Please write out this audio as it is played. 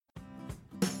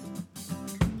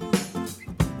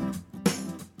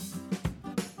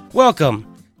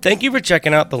Welcome! Thank you for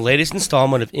checking out the latest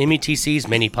installment of METC's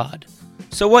Minipod.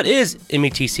 So what is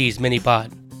METC's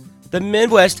Minipod? The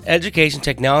Midwest Education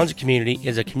Technology Community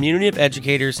is a community of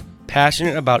educators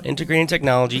passionate about integrating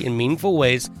technology in meaningful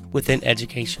ways within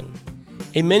education.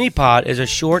 A Minipod is a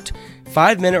short,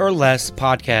 5-minute or less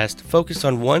podcast focused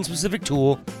on one specific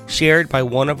tool shared by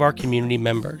one of our community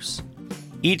members.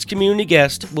 Each community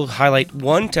guest will highlight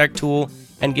one tech tool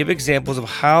and give examples of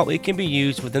how it can be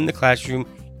used within the classroom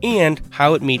and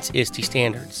how it meets ISTE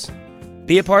standards.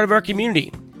 Be a part of our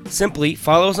community. Simply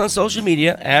follow us on social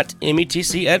media at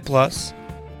METCEdPlus,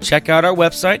 check out our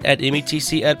website at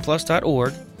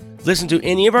METCEdPlus.org, listen to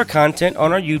any of our content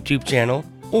on our YouTube channel,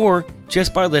 or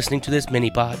just by listening to this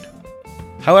Minipod.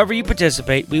 However you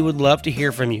participate, we would love to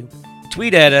hear from you.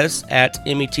 Tweet at us at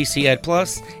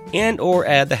METCEdPlus and or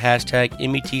add the hashtag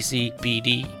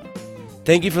METCBD.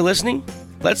 Thank you for listening.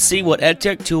 Let's see what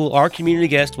EdTech tool our community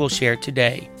guest will share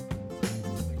today.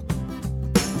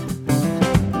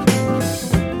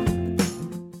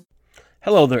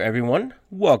 Hello there, everyone.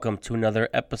 Welcome to another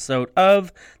episode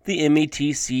of the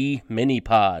METC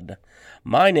Minipod.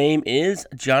 My name is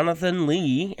Jonathan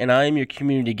Lee, and I am your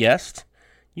community guest.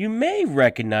 You may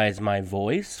recognize my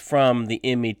voice from the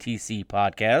METC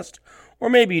podcast, or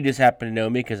maybe you just happen to know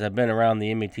me because I've been around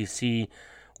the METC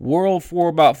world for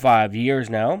about 5 years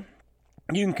now.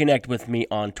 You can connect with me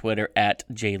on Twitter at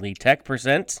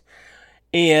JLeeTech%.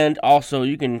 And also,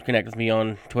 you can connect with me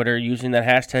on Twitter using that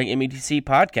hashtag METC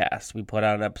podcast. We put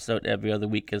out an episode every other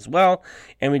week as well,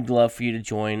 and we'd love for you to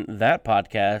join that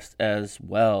podcast as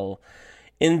well.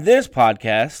 In this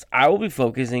podcast, I will be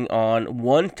focusing on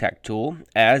one tech tool,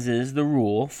 as is the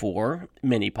rule for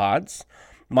Minipods.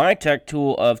 My tech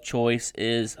tool of choice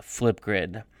is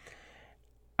Flipgrid.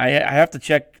 I have to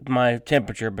check my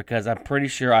temperature because I'm pretty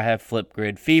sure I have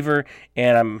Flipgrid fever,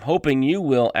 and I'm hoping you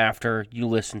will after you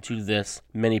listen to this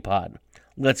Minipod.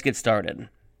 Let's get started.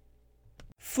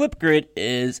 Flipgrid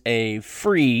is a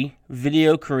free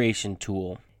video creation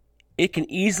tool. It can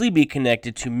easily be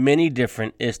connected to many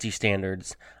different ISTE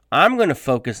standards. I'm going to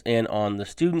focus in on the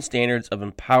student standards of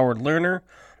Empowered Learner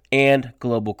and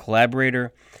Global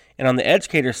Collaborator. And on the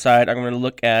educator side, I'm going to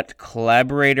look at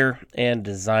Collaborator and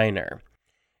Designer.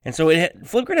 And so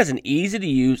Flipgrid has an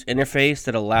easy-to-use interface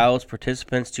that allows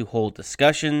participants to hold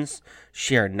discussions,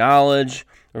 share knowledge,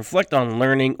 reflect on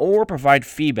learning, or provide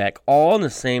feedback all in the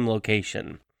same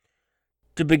location.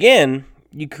 To begin,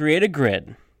 you create a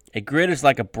grid. A grid is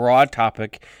like a broad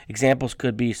topic. Examples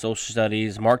could be social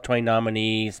studies, Mark Twain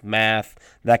nominees, math,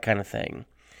 that kind of thing.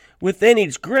 Within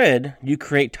each grid, you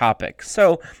create topics.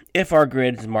 So if our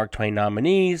grid is Mark Twain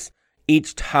nominees,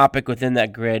 each topic within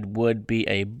that grid would be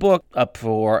a book up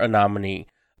for a nominee,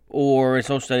 or in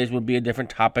social studies would be a different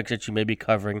topics that you may be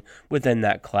covering within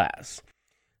that class.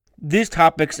 These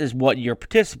topics is what your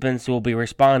participants will be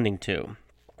responding to.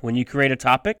 When you create a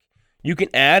topic, you can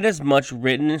add as much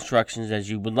written instructions as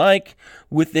you would like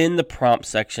within the prompt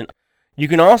section. You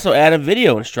can also add a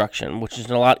video instruction, which is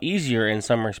a lot easier in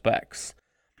some respects.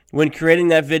 When creating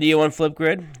that video on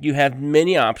Flipgrid, you have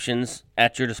many options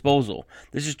at your disposal.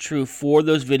 This is true for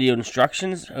those video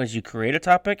instructions as you create a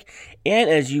topic and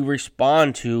as you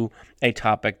respond to a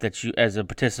topic that you as a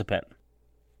participant.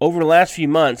 Over the last few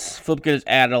months, Flipgrid has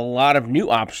added a lot of new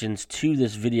options to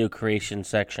this video creation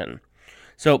section.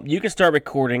 So you can start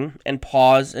recording and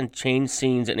pause and change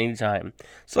scenes at any time.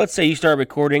 So let's say you start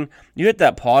recording, you hit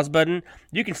that pause button,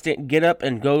 you can get up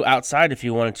and go outside if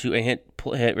you wanted to and hit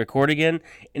record again,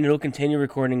 and it'll continue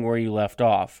recording where you left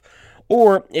off.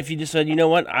 Or if you just said, you know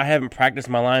what, I haven't practiced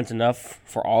my lines enough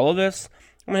for all of this,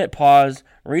 I'm going to hit pause,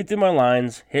 read through my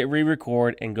lines, hit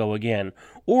re-record, and go again.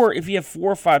 Or if you have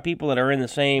 4 or 5 people that are in the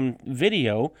same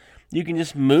video, you can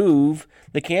just move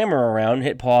the camera around,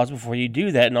 hit pause before you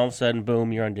do that, and all of a sudden,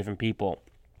 boom, you're on different people.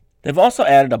 They've also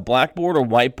added a blackboard or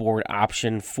whiteboard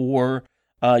option for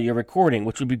your recording,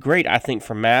 which would be great, I think,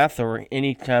 for math or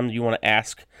any time you want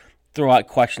to throw out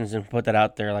questions and put that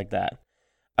out there like that.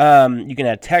 You can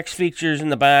add text features in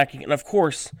the back, and of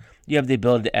course, you have the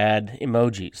ability to add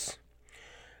emojis.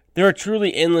 There are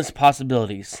truly endless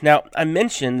possibilities. Now, I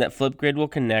mentioned that Flipgrid will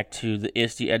connect to the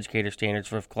ISTE Educator Standards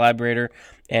for Collaborator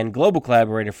and Global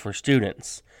Collaborator for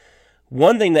students.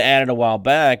 One thing they added a while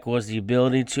back was the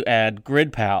ability to add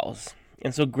Grid Pals.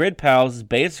 And so Grid Pals is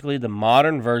basically the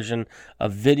modern version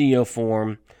of video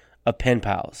form of Pen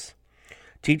Pals.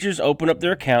 Teachers open up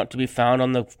their account to be found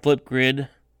on the Flipgrid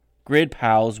Grid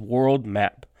Pals world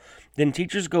map. Then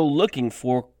teachers go looking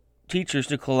for teachers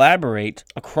to collaborate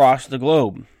across the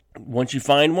globe. Once you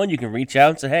find one, you can reach out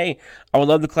and say, hey, I would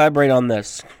love to collaborate on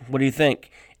this. What do you think?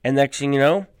 And next thing you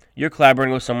know, you're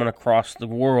collaborating with someone across the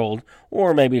world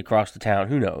or maybe across the town,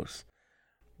 who knows.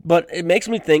 But it makes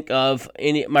me think of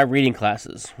my reading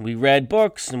classes. We read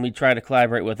books and we try to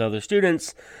collaborate with other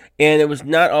students, and it was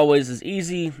not always as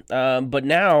easy, but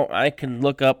now I can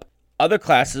look up other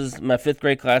classes, my 5th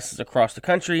grade classes across the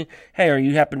country. Hey, are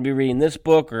you happen to be reading this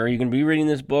book, or are you going to be reading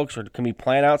this book, or can we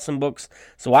plan out some books?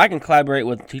 So I can collaborate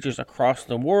with teachers across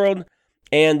the world,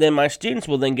 and then my students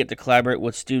will then get to collaborate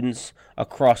with students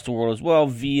across the world as well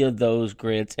via those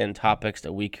grids and topics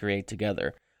that we create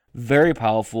together. Very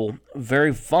powerful,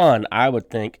 very fun, I would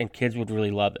think, and kids would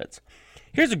really love it.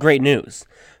 Here's the great news.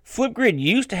 Flipgrid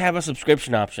used to have a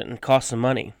subscription option and cost some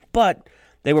money, but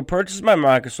they were purchased by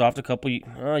Microsoft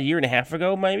a year and a half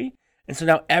ago, maybe. And so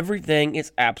now everything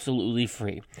is absolutely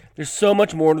free. There's so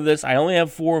much more to this. I only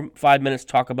have 4 or 5 minutes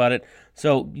to talk about it,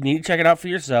 so you need to check it out for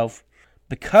yourself.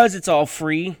 Because it's all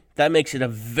free, that makes it a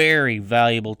very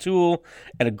valuable tool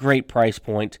at a great price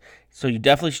point. So you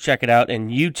definitely should check it out,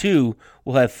 and you too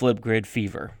will have Flipgrid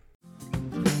fever.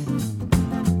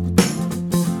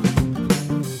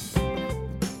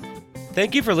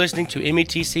 Thank you for listening to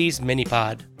METC's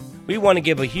Minipod. We want to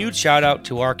give a huge shout out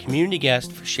to our community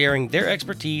guests for sharing their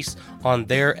expertise on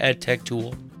their EdTech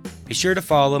tool. Be sure to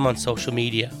follow them on social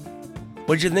media.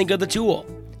 What did you think of the tool?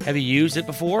 Have you used it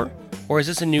before? Or is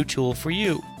this a new tool for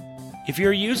you? If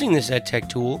you're using this EdTech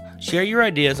tool, share your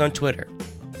ideas on Twitter.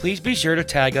 Please be sure to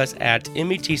tag us at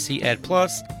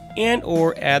METCEdPlus and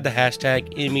or add the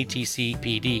hashtag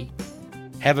METCPD.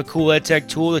 Have a cool EdTech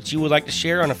tool that you would like to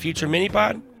share on a future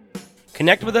Minipod?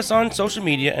 Connect with us on social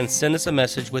media and send us a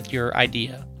message with your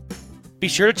idea. Be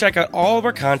sure to check out all of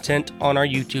our content on our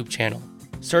YouTube channel.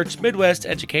 Search Midwest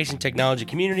Education Technology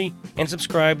Community and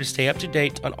subscribe to stay up to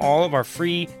date on all of our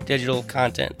free digital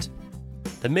content.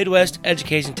 The Midwest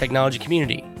Education Technology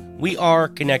Community. We are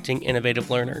connecting innovative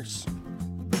learners.